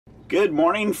Good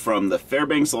morning from the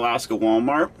Fairbanks, Alaska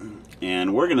Walmart,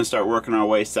 and we're going to start working our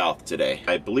way south today.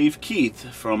 I believe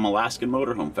Keith from Alaskan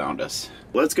Motorhome found us.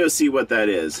 Let's go see what that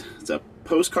is. It's a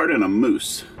postcard and a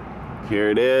moose. Here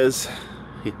it is.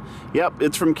 Yep,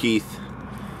 it's from Keith.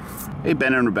 Hey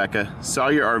Ben and Rebecca, saw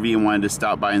your RV and wanted to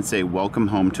stop by and say welcome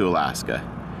home to Alaska.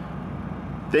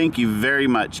 Thank you very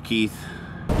much, Keith.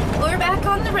 We're back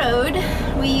on the road.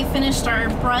 We finished our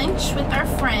brunch with our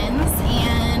friends,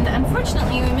 and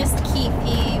unfortunately we missed Keith.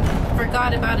 He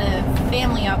forgot about a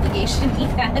family obligation he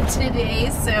had today,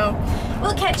 so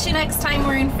we'll catch you next time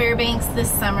we're in Fairbanks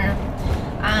this summer.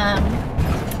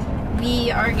 We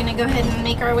are gonna go ahead and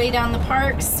make our way down the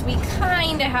parks. We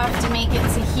kinda have to make it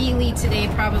to Healy today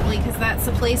probably, because that's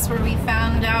the place where we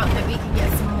found out that we could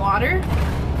get some water.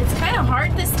 It's kind of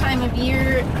hard this time of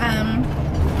year,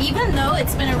 even though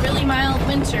it's been a really mild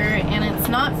winter and it's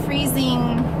not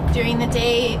freezing during the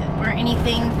day or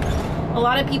anything. A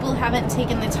lot of people haven't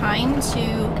taken the time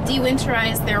to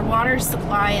de-winterize their water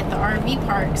supply at the RV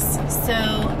parks. So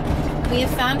we have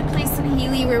found a place in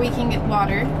Healy where we can get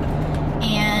water,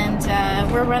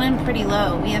 and we're running pretty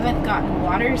low. We haven't gotten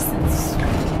water since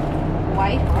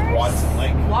Whitehorse?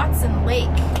 Watson Lake.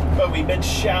 But we've been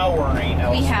showering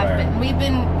elsewhere. We have been. We've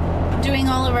been doing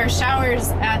all of our showers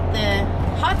at the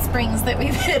hot springs that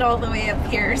we've hit all the way up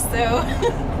here. So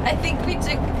I think we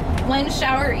took one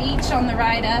shower each on the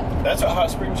ride up. That's what hot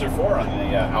springs are for on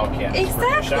the Alcan.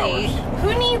 Exactly.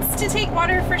 Who needs to take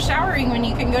water for showering when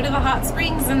you can go to the hot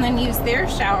springs and then use their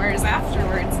showers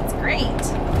afterwards? It's great.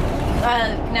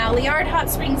 Now Liard Hot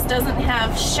Springs doesn't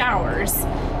have showers,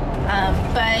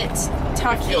 but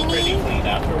Tahkeene, you feel pretty clean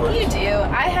afterwards. You do.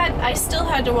 I still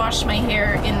had to wash my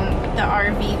hair in the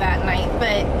RV that night,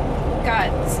 but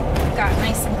got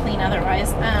nice and clean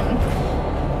otherwise.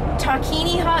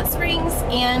 Tahkeene Hot Springs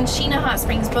and Sheena Hot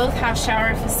Springs both have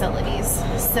shower facilities,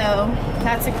 so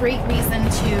that's a great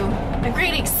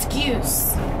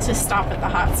excuse to stop at the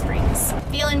hot springs.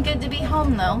 Feeling good to be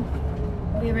home though.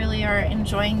 We really are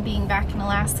enjoying being back in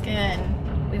Alaska,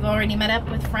 and we've already met up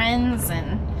with friends,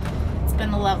 and it's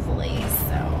been lovely.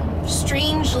 So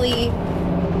strangely,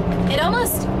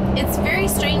 it's very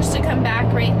strange to come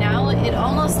back right now. It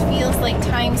almost feels like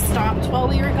time stopped while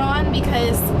we were gone,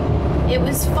 because it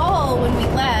was fall when we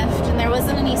left and there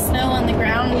wasn't any snow on the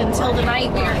ground until the night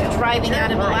we were driving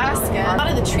out of Alaska. A lot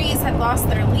of the trees had lost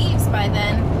their leaves by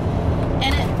then,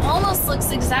 and it almost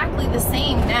looks exactly the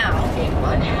same now.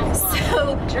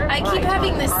 So I keep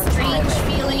having this strange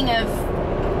feeling of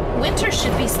winter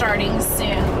should be starting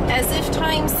soon, as if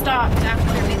time stopped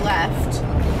after we left.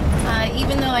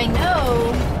 Even though I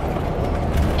know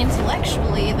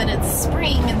intellectually that it's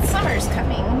spring and summer's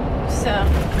coming. So,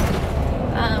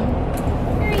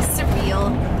 very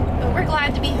surreal. But we're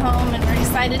glad to be home, and we're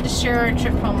excited to share our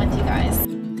trip home with you guys.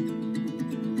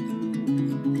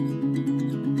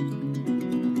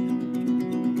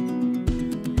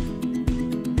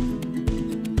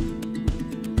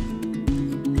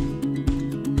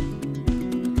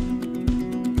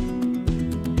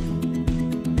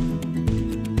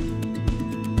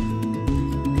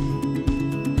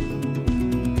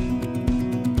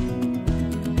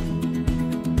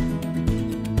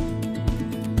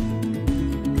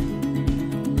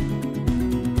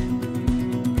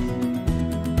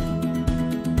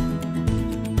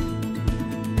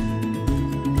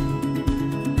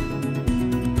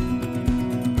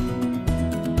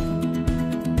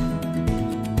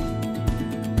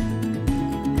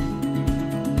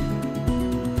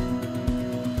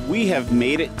 We have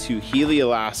made it to Healy,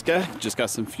 Alaska. Just got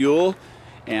some fuel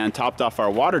and topped off our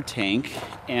water tank,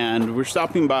 and we're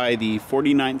stopping by the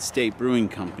 49th State Brewing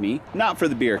Company. Not for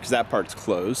the beer, because that part's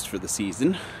closed for the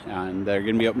season, and they're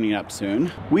gonna be opening up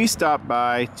soon. We stopped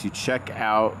by to check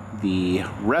out the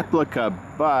replica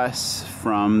bus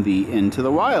from the Into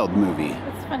the Wild movie.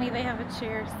 It's funny, they have a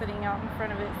chair sitting out in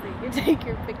front of it so you can take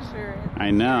your picture.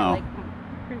 I know. Like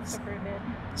Christopher did.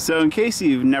 So in case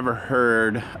you've never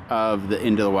heard of the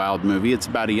Into the Wild movie, it's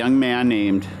about a young man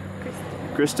named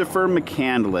Christopher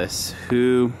McCandless,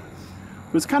 who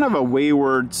was kind of a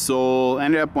wayward soul,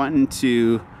 ended up wanting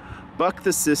to buck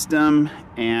the system,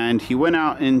 and he went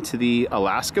out into the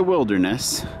Alaska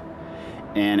wilderness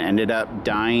and ended up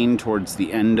dying towards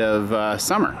the end of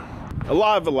summer. A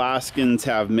lot of Alaskans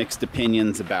have mixed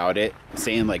opinions about it,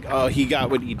 saying like, oh, he got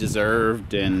what he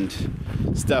deserved and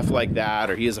stuff like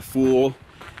that, or he is a fool.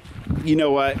 You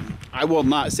know what? I will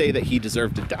not say that he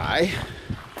deserved to die.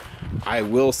 I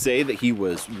will say that he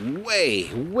was way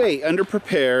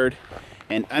underprepared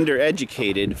and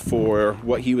undereducated for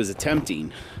what he was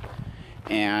attempting.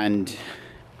 And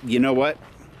you know what?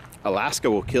 Alaska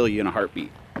will kill you in a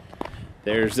heartbeat.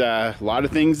 there's a lot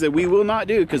of things that we will not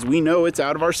do because we know it's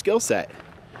out of our skill set.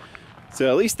 So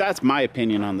at least that's my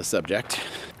opinion on the subject.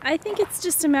 I think it's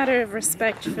just a matter of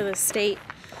respect for the state.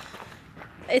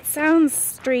 It sounds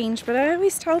strange, but I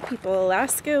always tell people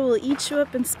Alaska will eat you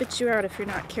up and spit you out if you're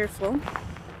not careful.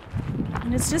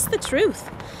 And it's just the truth.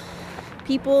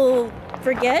 People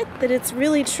forget that it's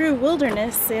really true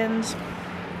wilderness and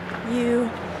you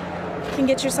can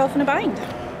get yourself in a bind.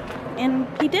 And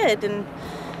he did, and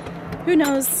who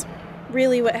knows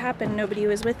really what happened. Nobody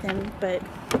was with him, but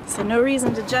so no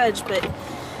reason to judge, but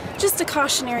just a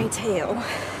cautionary tale.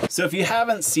 So if you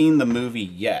haven't seen the movie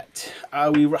yet,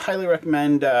 we highly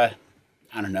recommend, I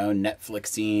don't know,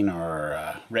 Netflixing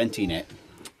or renting it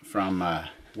from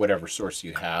whatever source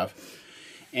you have.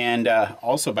 And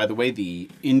also, by the way, the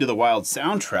Into the Wild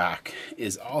soundtrack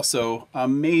is also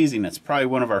amazing. It's probably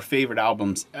one of our favorite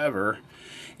albums ever.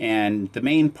 And the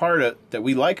main part that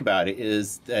we like about it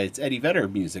is that it's Eddie Vedder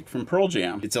music from Pearl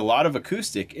Jam. It's a lot of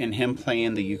acoustic and him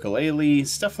playing the ukulele,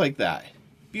 stuff like that.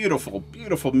 Beautiful,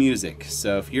 beautiful music.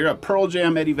 So if you're a Pearl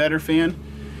Jam Eddie Vedder fan,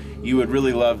 you would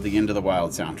really love the Into the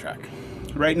Wild soundtrack.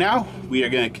 Right now, we are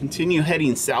going to continue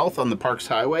heading south on the Parks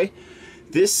Highway.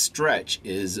 This stretch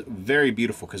is very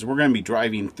beautiful because we're going to be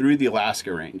driving through the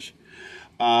Alaska Range.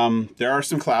 There are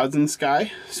some clouds in the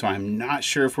sky, so I'm not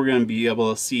sure if we're going to be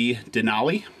able to see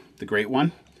Denali, the Great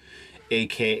One,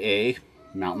 aka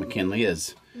Mount McKinley,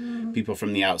 as people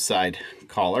from the outside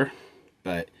call her.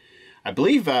 But I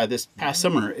believe this past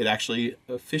summer it actually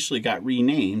officially got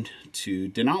renamed to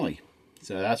Denali,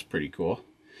 so that's pretty cool.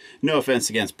 No offense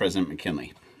against President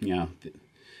McKinley, you know, the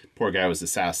poor guy was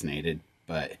assassinated,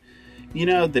 but you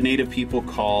know, the native people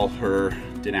call her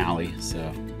Denali,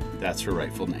 so that's her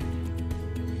rightful name.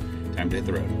 Time to hit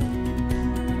the road.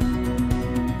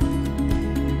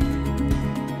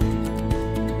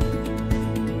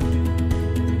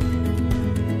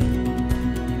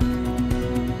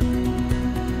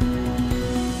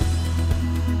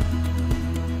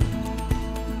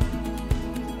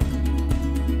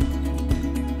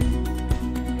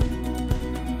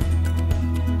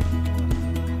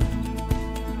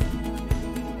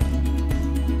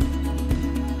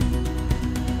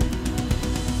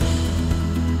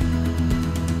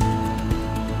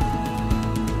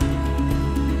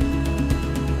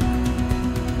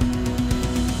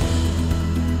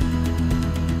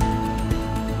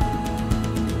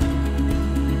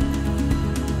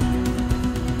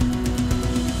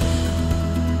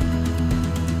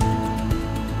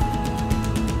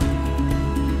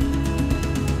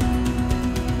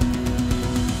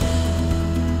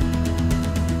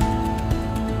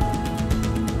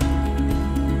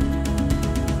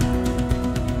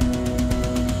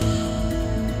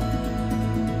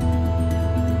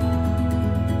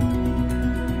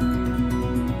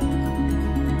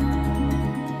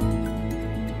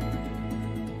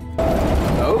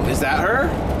 Is that her?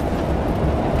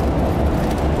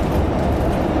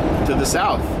 To the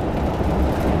south.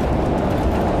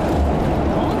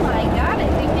 Oh my god, I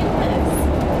think it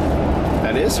is.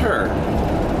 That is her.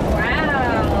 Wow.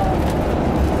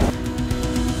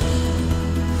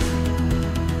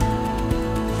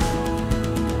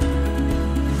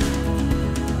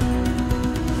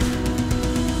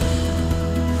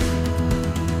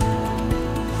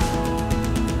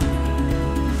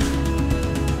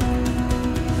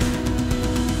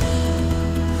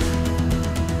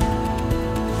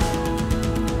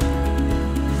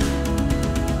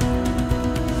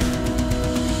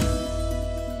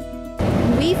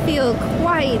 We feel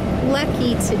quite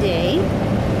lucky today.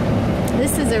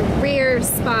 This is a rare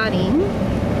spotting,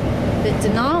 but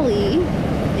Denali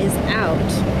is out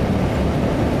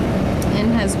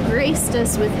and has graced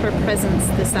us with her presence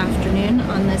this afternoon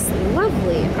on this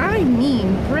lovely, I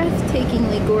mean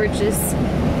breathtakingly gorgeous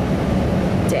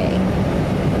day.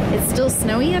 It's still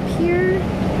snowy up here,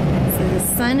 so the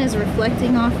sun is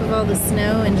reflecting off of all the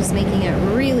snow and just making it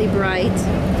really bright.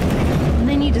 And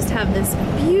then you just have this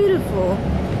beautiful,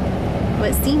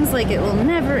 what seems like it will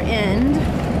never end,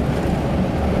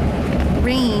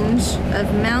 range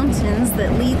of mountains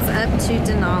that leads up to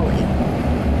Denali.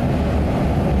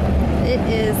 It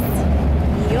is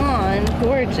beyond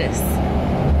gorgeous.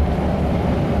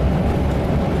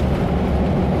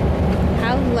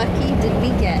 How lucky did we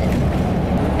get?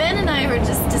 Ben and I were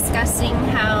just discussing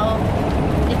how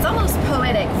it's almost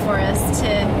poetic for us to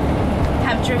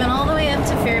have driven all the way up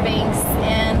to Fairbanks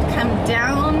and come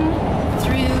down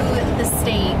through the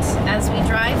state as we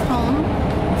drive home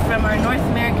from our North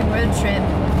American road trip,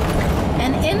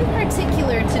 and in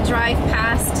particular to drive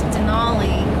past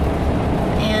Denali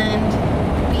and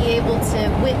be able to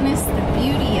witness the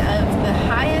beauty of the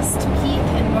highest peak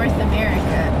in North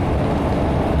America.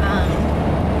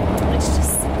 It's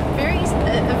just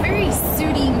a very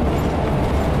suiting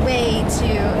way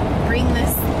to bring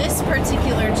this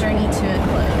particular journey to a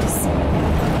close.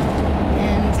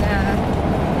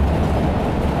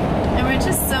 And we're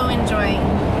just so enjoying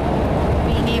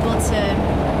being able to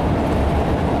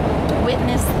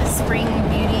witness the spring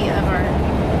beauty of our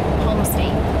home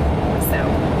state. So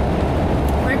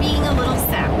we're being a little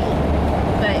sappy,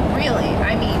 but really,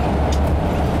 I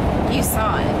mean, you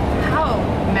saw it. How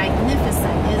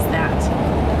magnificent is that?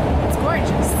 It's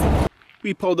gorgeous.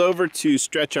 We pulled over to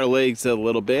stretch our legs a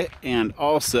little bit and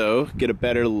also get a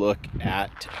better look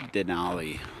at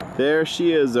Denali. There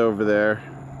she is over there.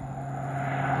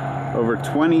 Over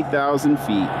 20,000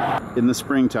 feet. In the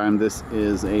springtime, this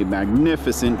is a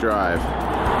magnificent drive.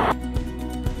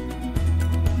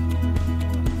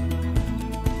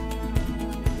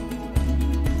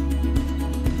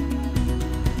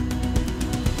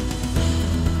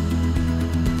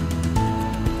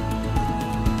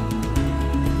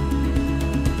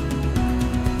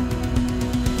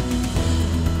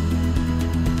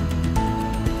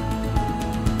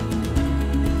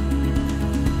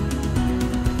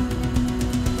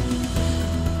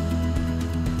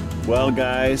 Well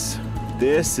guys,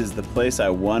 this is the place I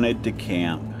wanted to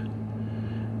camp,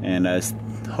 and I was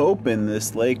hoping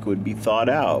this lake would be thawed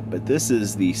out, but this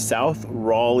is the South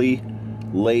Raleigh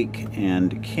Lake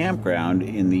and Campground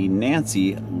in the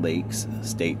Nancy Lakes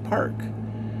State Park,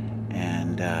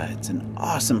 and it's an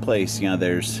awesome place. You know,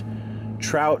 there's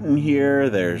trout in here,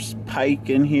 there's pike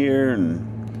in here,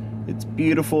 and it's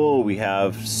beautiful. We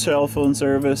have cell phone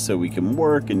service so we can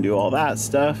work and do all that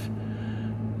stuff,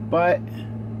 but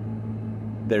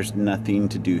there's nothing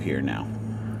to do here now.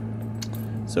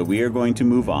 So we are going to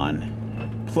move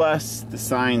on. Plus, the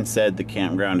sign said the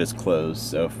campground is closed,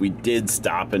 so if we did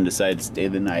stop and decide to stay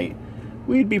the night,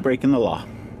 we'd be breaking the law.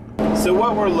 So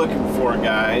what we're looking for,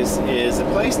 guys, is a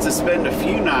place to spend a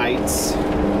few nights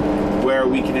where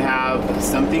we can have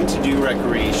something to do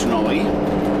recreationally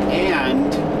and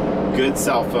good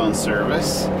cell phone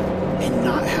service and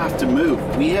not have to move.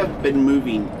 We have been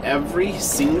moving every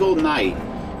single night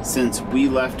since we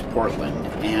left Portland,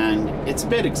 and it's a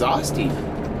bit exhausting.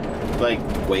 Like,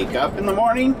 wake up in the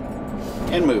morning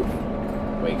and move.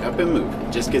 Wake up and move.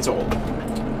 It just gets old.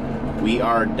 We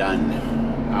are done.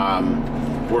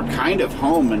 We're kind of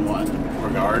home in one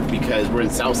regard because we're in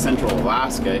South Central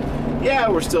Alaska. Yeah,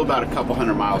 we're still about a couple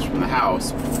hundred miles from the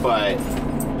house, but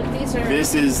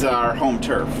this is our home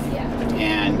turf. Yeah.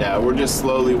 And we're just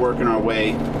slowly working our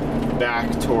way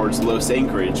back towards Los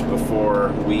Anchorage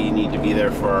before we need to be there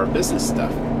for our business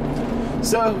stuff.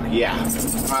 So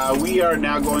yeah, we are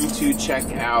now going to check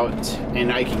out,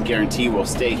 and I can guarantee we'll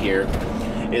stay here.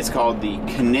 It's called the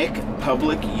Knik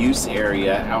Public Use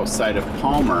Area outside of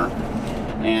Palmer,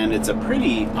 and it's a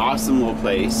pretty awesome little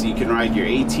place. You can ride your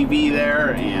ATV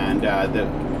there, and the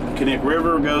Knik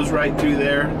River goes right through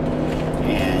there,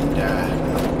 and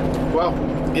well,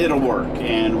 it'll work,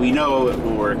 and we know it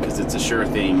will work because it's a sure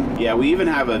thing. Yeah, we even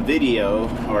have a video,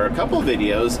 or a couple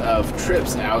videos, of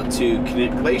trips out to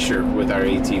Knik Glacier with our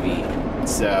ATV.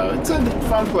 So it's a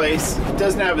fun place. It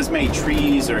doesn't have as many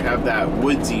trees or have that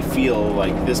woodsy feel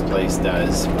like this place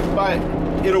does, but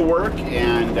it'll work,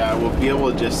 and we'll be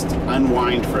able to just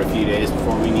unwind for a few days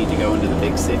before we need to go into the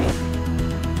big city.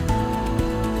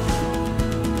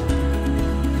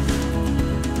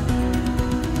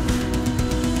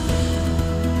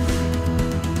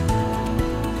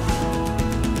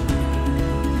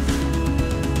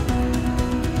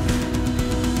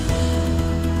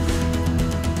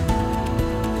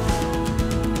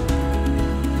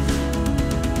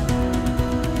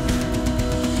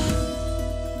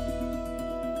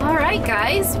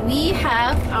 Guys, we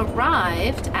have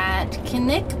arrived at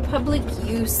Knik Public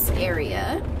Use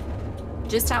Area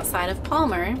just outside of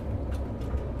Palmer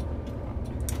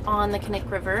on the Knik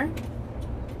River,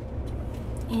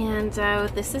 and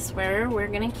this is where we're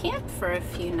gonna camp for a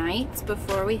few nights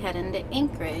before we head into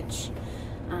Anchorage.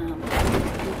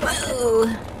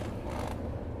 Whoa!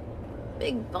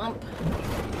 Big bump.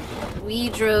 We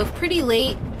drove pretty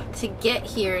late to get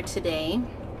here today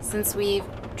since we've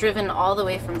driven all the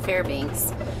way from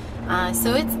Fairbanks.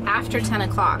 So it's after 10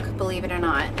 o'clock, believe it or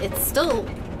not. It's still,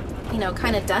 you know,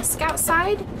 kind of dusk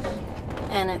outside,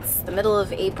 and it's the middle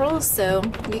of April, so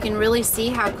you can really see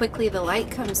how quickly the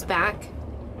light comes back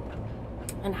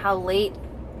and how late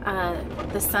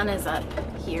the sun is up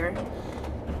here,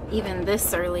 even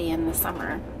this early in the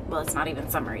summer. Well, it's not even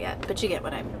summer yet, but you get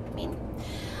what I mean.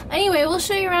 Anyway, we'll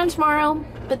show you around tomorrow,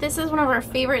 but this is one of our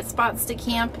favorite spots to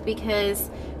camp because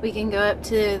we can go up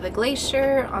to the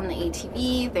glacier on the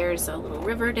ATV. There's a little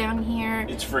river down here.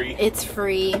 It's free. It's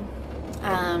free.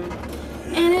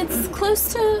 And it's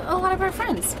close to a lot of our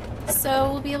friends.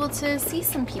 So we'll be able to see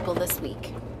some people this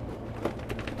week.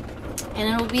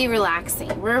 And it'll be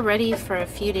relaxing. We're ready for a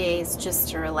few days just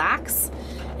to relax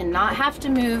and not have to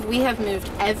move. We have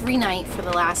moved every night for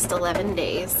the last 11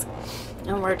 days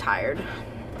and we're tired.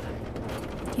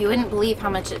 You wouldn't believe how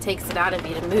much it takes it out of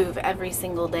you to move every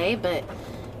single day, but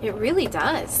it really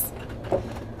does.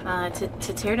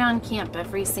 To tear down camp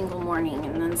every single morning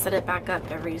and then set it back up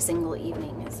every single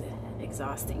evening is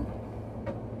exhausting.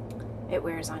 It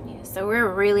wears on you. So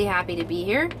we're really happy to be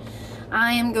here.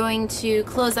 I am going to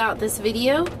close out this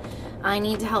video. I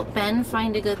need to help Ben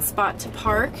find a good spot to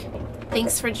park.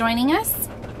 Thanks for joining us.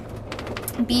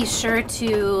 Be sure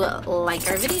to like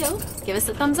our video, give us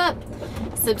a thumbs up,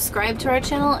 subscribe to our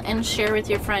channel, and share with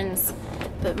your friends.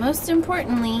 But most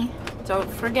importantly, don't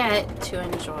forget to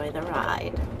enjoy the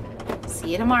ride.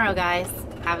 See you tomorrow, guys.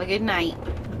 Have a good night.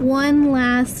 One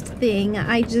last thing,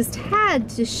 I just had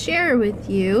to share with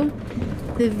you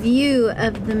the view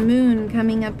of the moon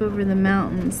coming up over the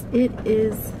mountains. It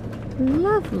is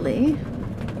lovely,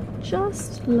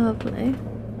 just lovely.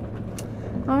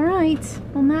 All right,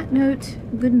 on that note,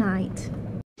 good night.